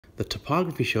The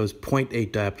topography shows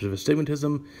 0.8 diopters of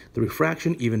astigmatism, the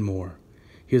refraction even more.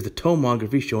 Here's the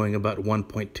tomography showing about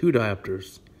 1.2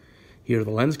 diopters. Here are the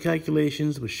lens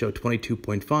calculations, which show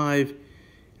 22.5.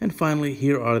 And finally,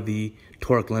 here are the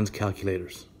toric lens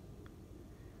calculators.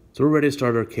 So we're ready to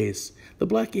start our case. The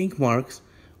black ink marks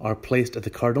are placed at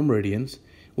the cardinal meridians.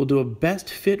 We'll do a best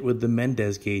fit with the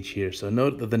Mendez gauge here. So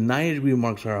note that the 90-degree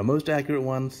marks are our most accurate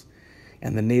ones,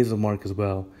 and the nasal mark as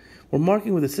well. We're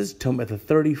marking with the cystotome at the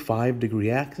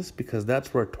 35-degree axis because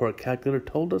that's where our toric calculator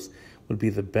told us would be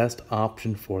the best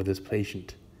option for this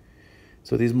patient.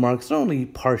 So these marks are only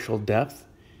partial depth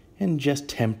and just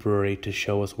temporary to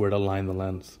show us where to line the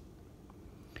lens.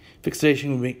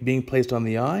 Fixation being placed on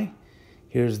the eye.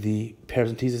 Here's the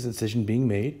paracentesis incision being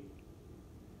made.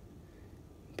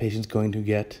 The patient's going to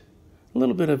get a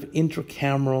little bit of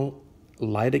intracameral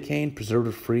lidocaine,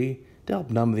 preservative-free, to help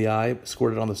numb the eye,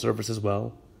 squirted on the surface as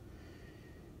well.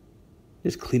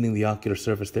 Just cleaning the ocular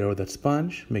surface there with that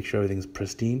sponge, make sure everything's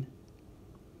pristine.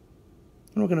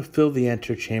 And we're going to fill the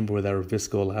anterior chamber with our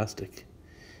viscoelastic.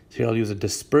 So here I'll use a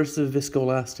dispersive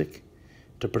viscoelastic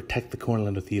to protect the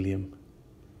corneal endothelium.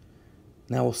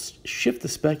 Now we'll shift the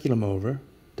speculum over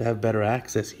to have better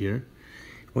access here.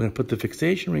 We're going to put the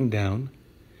fixation ring down,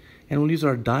 and we'll use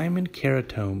our diamond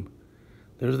keratome.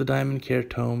 There's the diamond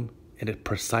keratome, and at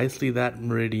precisely that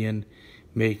meridian,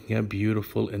 making a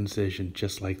beautiful incision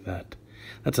just like that.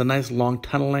 That's a nice long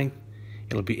tunnel length.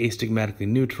 It'll be astigmatically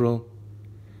neutral.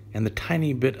 And the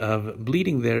tiny bit of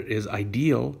bleeding there is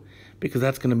ideal because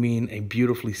that's going to mean a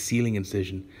beautifully sealing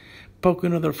incision.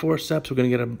 Poking with our forceps, we're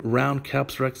going to get a round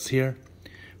capsule rectus here.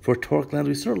 For a toric lens,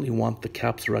 we certainly want the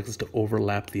capsule rectus to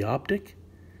overlap the optic.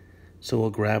 So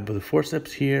we'll grab with the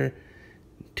forceps here,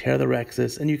 tear the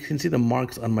rexus, and you can see the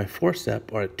marks on my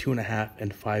forceps are at 2.5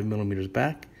 and 5 millimeters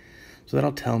back. So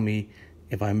that'll tell me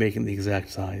if I'm making the exact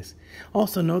size.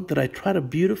 Also note that I try to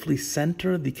beautifully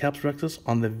center the capsule rectus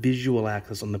on the visual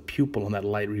axis, on the pupil, on that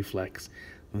light reflex.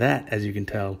 That, as you can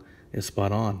tell, is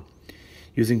spot on.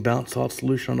 Using balanced salt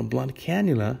solution on a blunt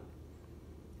cannula,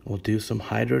 we'll do some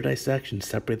hydrodissection,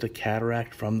 separate the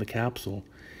cataract from the capsule.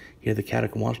 Here the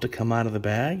cataract wants to come out of the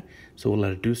bag, so we'll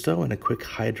let it do so, and a quick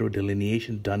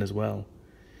hydrodelineation done as well.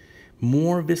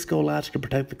 More viscoelastic to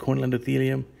protect the corneal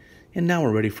endothelium, and now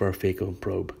we're ready for our phaco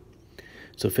probe.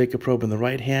 So phaco probe in the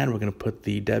right hand, we're going to put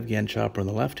the Devgan chopper in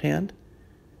the left hand.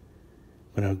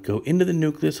 We're going to go into the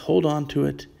nucleus, hold on to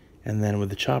it, and then with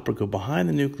the chopper go behind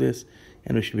the nucleus,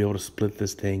 and we should be able to split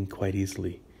this thing quite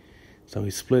easily. So we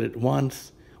split it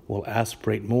once, we'll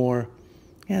aspirate more,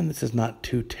 and this is not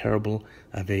too terrible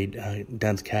of a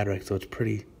dense cataract, so it's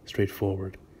pretty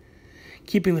straightforward.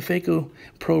 Keeping the phaco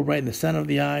probe right in the center of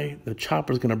the eye, the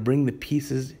chopper is going to bring the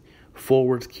pieces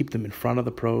forwards, keep them in front of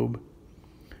the probe.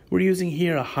 We're using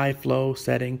here a high flow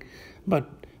setting,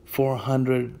 about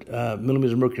 400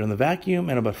 millimeters of mercury on the vacuum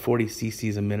and about 40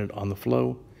 cc's a minute on the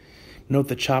flow. Note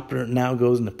the chopper now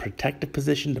goes in a protective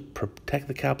position to protect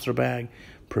the capsular bag,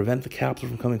 prevent the capsule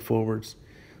from coming forwards.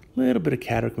 A little bit of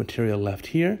cataract material left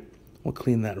here. We'll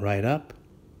clean that right up.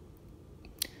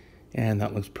 And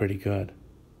that looks pretty good.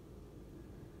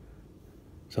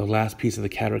 So last piece of the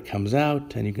cataract comes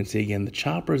out, and you can see again the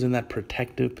chopper is in that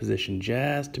protective position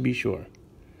just to be sure.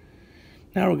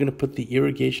 Now we're going to put the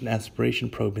irrigation aspiration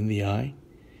probe in the eye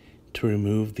to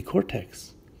remove the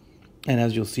cortex. And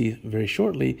as you'll see very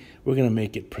shortly, we're going to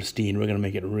make it pristine. We're going to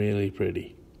make it really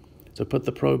pretty. So put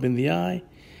the probe in the eye.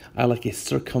 I like a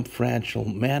circumferential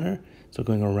manner, so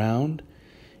going around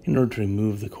in order to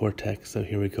remove the cortex. So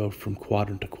here we go from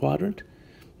quadrant to quadrant,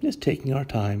 just taking our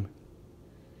time.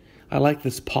 I like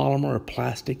this polymer or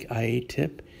plastic IA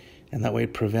tip, and that way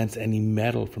it prevents any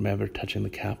metal from ever touching the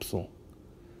capsule.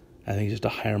 I think just a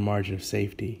higher margin of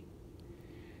safety.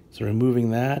 So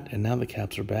removing that, and now the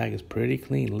capsular bag is pretty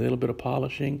clean. A little bit of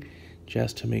polishing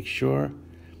just to make sure,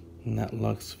 and that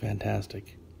looks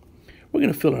fantastic. We're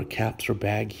going to fill our capsular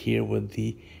bag here with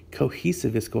the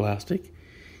cohesive viscoelastic,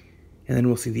 and then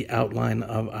we'll see the outline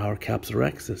of our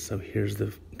capsular rexus. So here's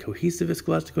the cohesive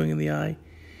viscoelastic going in the eye,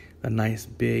 a nice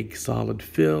big solid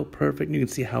fill, perfect. You can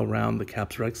see how round the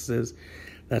capsular rexus is.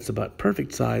 That's about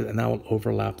perfect size, and that will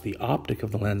overlap the optic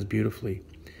of the lens beautifully.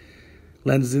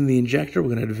 Lens is in the injector.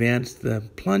 We're going to advance the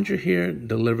plunger here,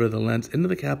 deliver the lens into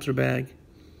the capsular bag,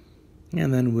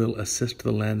 and then we'll assist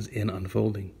the lens in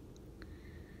unfolding.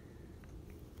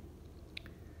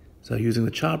 So using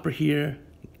the chopper here,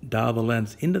 dial the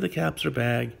lens into the capsular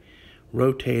bag,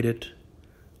 rotate it,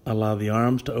 allow the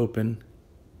arms to open.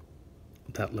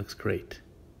 That looks great.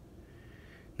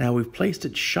 Now we've placed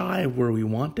it shy of where we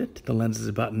want it. The lens is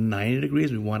about 90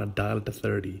 degrees. We want to dial it to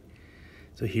 30.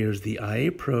 So here's the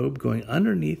IA probe going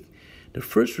underneath to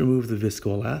first remove the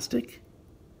viscoelastic.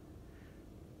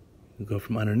 We'll go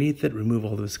from underneath it, remove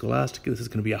all the viscoelastic. This is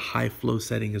going to be a high flow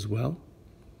setting as well.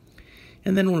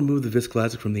 And then we'll remove the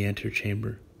viscoelastic from the anterior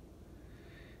chamber.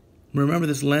 Remember,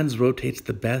 this lens rotates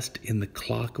the best in the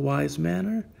clockwise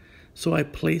manner. So I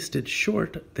placed it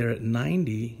short there at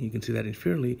 90. You can see that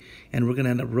inferiorly. And we're going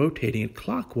to end up rotating it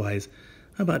clockwise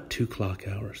about 2 clock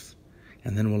hours.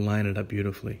 And then we'll line it up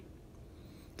beautifully.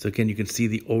 So again, you can see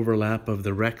the overlap of the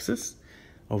rhexis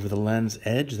over the lens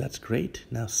edge. That's great.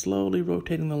 Now slowly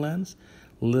rotating the lens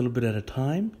a little bit at a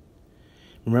time.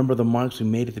 Remember the marks we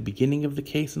made at the beginning of the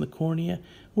case in the cornea?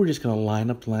 We're just going to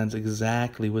line up the lens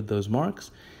exactly with those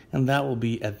marks, and that will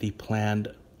be at the planned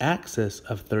axis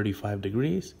of 35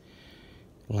 degrees.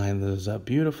 Line those up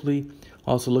beautifully.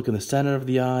 Also look in the center of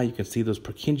the eye. You can see those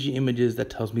Purkinje images.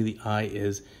 That tells me the eye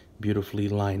is beautifully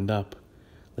lined up.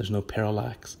 There's no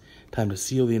parallax. Time to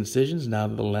seal the incisions now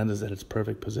that the lens is at its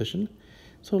perfect position.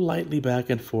 So lightly back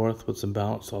and forth with some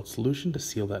balanced salt solution to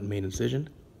seal that main incision.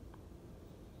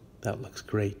 That looks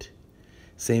great.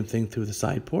 Same thing through the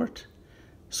side port.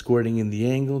 Squirting in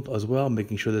the angle as well,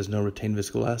 making sure there's no retained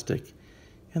viscoelastic.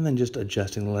 And then just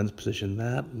adjusting the lens position.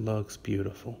 That looks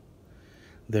beautiful.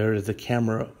 There is the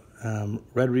camera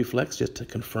red reflex just to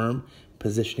confirm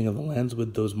positioning of the lens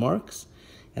with those marks.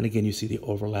 And again, you see the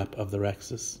overlap of the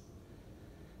rhexis.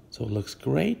 So it looks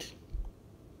great.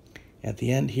 At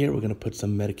the end here, we're going to put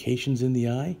some medications in the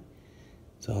eye.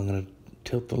 So I'm going to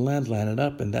tilt the lens, line it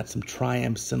up, and that's some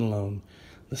triamcinolone,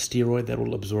 the steroid that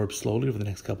will absorb slowly over the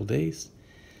next couple days.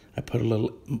 I put a little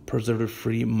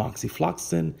preservative-free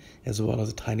moxifloxacin as well as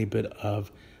a tiny bit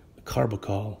of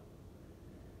carbachol.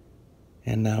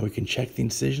 And now we can check the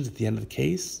incisions at the end of the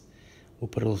case. We'll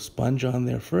put a little sponge on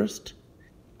there first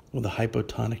with a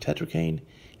hypotonic tetracaine,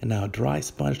 and now a dry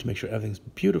sponge to make sure everything's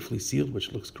beautifully sealed,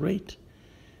 which looks great.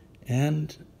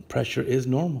 And pressure is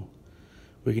normal.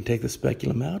 We can take the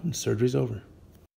speculum out and surgery's over.